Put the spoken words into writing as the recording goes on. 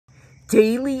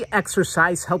Daily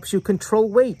exercise helps you control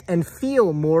weight and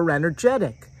feel more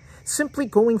energetic. Simply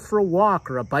going for a walk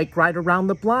or a bike ride around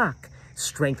the block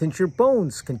strengthens your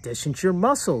bones, conditions your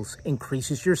muscles,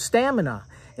 increases your stamina,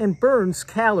 and burns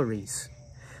calories.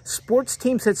 Sports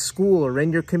teams at school or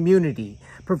in your community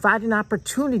provide an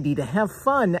opportunity to have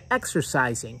fun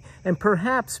exercising and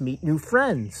perhaps meet new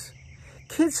friends.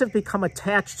 Kids have become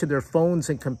attached to their phones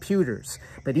and computers,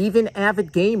 but even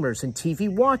avid gamers and TV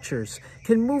watchers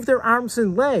can move their arms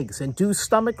and legs and do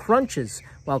stomach crunches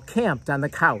while camped on the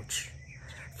couch.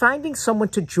 Finding someone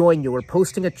to join you or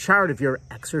posting a chart of your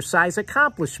exercise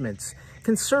accomplishments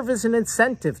can serve as an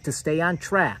incentive to stay on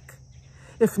track.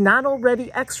 If not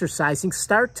already exercising,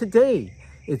 start today.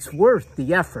 It's worth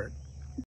the effort.